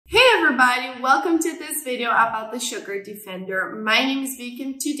everybody, welcome to this video about the Sugar Defender. My name is Vicky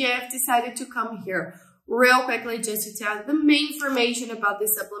and today I've decided to come here real quickly just to tell the main information about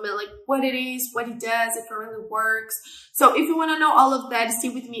this supplement, like what it is, what it does, if it really works. So if you want to know all of that, stay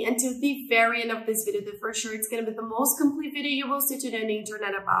with me until the very end of this video. For sure it's going to be the most complete video you will see today on the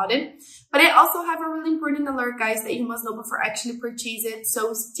internet about it. But I also have a really important alert, guys, that you must know before actually purchase it.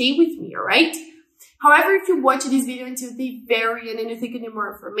 So stay with me, alright? However, if you watch this video until the very end and you think you need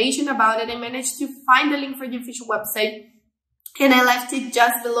more information about it, I managed to find the link for the official website and I left it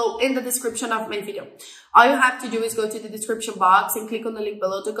just below in the description of my video. All you have to do is go to the description box and click on the link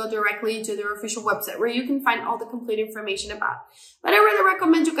below to go directly to their official website where you can find all the complete information about it. But I really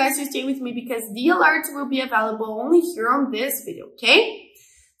recommend you guys to stay with me because the alerts will be available only here on this video, okay?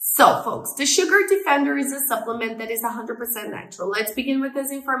 So, folks, the Sugar Defender is a supplement that is 100% natural. Let's begin with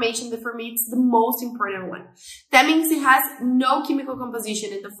this information that for me it's the most important one. That means it has no chemical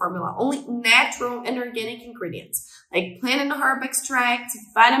composition in the formula, only natural and organic ingredients like plant and herb extracts,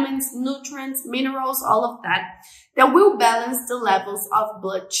 vitamins, nutrients, minerals, all of that will balance the levels of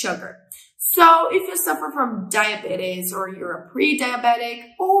blood sugar. So, if you suffer from diabetes or you're a pre-diabetic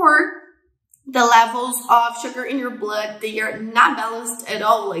or the levels of sugar in your blood, they are not balanced at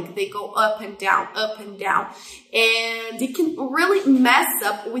all. Like they go up and down, and it can really mess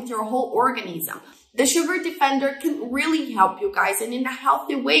up with your whole organism. The Sugar Defender can really help you guys and in a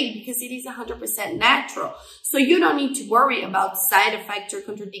healthy way because it is 100% natural. So you don't need to worry about side effects or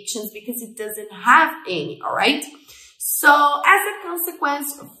contradictions because it doesn't have any, all right? So as a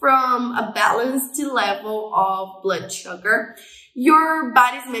consequence from a balanced level of blood sugar, your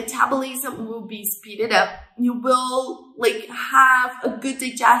body's metabolism will be speeded up. You will have a good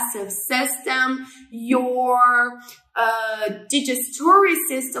digestive system. Your digestive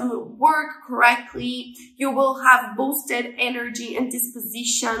system will work correctly. You will have boosted energy and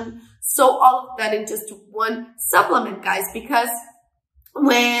disposition. So all of that in just one supplement, guys, because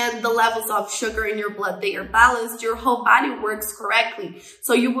when the levels of sugar in your blood, they are balanced, your whole body works correctly.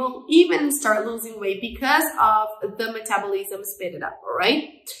 So you will even start losing weight because of the metabolism speeded up, all right?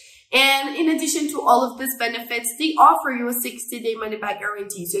 And in addition to all of these benefits, they offer you a 60-day money-back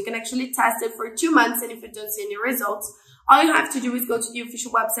guarantee. So you can actually test it for 2 months, and if you don't see any results, all you have to do is go to the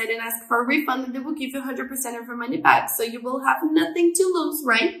official website and ask for a refund, and they will give you 100% of your money back. So you will have nothing to lose,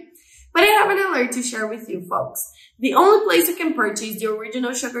 right? But I have an alert to share with you, folks. The only place you can purchase the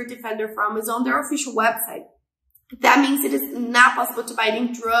original Sugar Defender from is on their official website. That means it is not possible to buy it in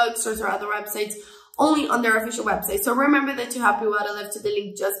drugstores or other websites, only on their official website. So remember that to help you out, I left the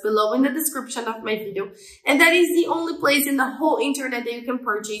link just below in the description of my video. And that is the only place in the whole internet that you can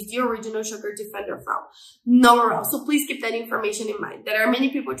purchase the original Sugar Defender from. Nowhere else. So please keep that information in mind. There are many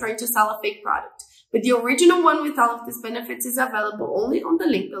people trying to sell a fake product. But the original one with all of these benefits is available only on the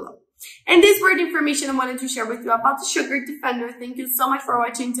link below. And this were the information I wanted to share with you about the Sugar Defender. Thank you so much for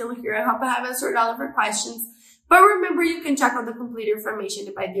watching until here. I hope I have answered all of your questions. But remember, you can check out the complete information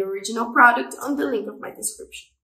to buy the original product on the link of my description.